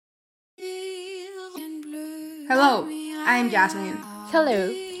Hello, I'm Jasmine.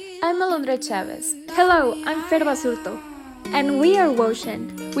 Hello, I'm Alondra Chavez. Hello, I'm Fer Basurto. And we are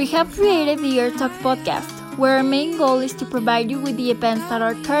Woshen. We have created the Earth Talk podcast, where our main goal is to provide you with the events that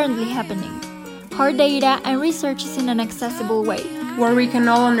are currently happening, hard data and researches in an accessible way, where we can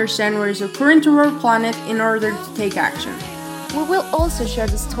all understand what is occurring to our planet in order to take action. We will also share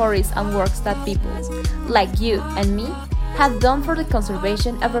the stories and works that people, like you and me, have done for the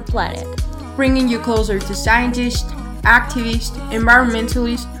conservation of our planet, bringing you closer to scientists, activists,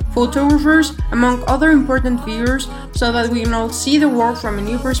 environmentalists, photographers, among other important figures, so that we can all see the world from a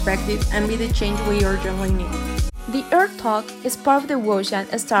new perspective and be the change we urgently need. The Earth Talk is part of the Woshen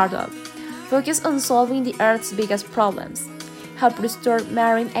startup, focused on solving the Earth's biggest problems, help restore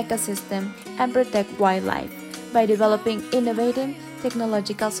marine ecosystem and protect wildlife by developing innovative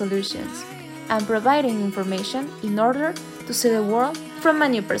technological solutions and providing information in order to see the world from a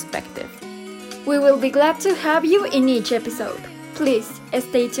new perspective. We will be glad to have you in each episode. Please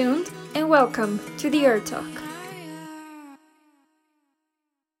stay tuned and welcome to the Earth Talk.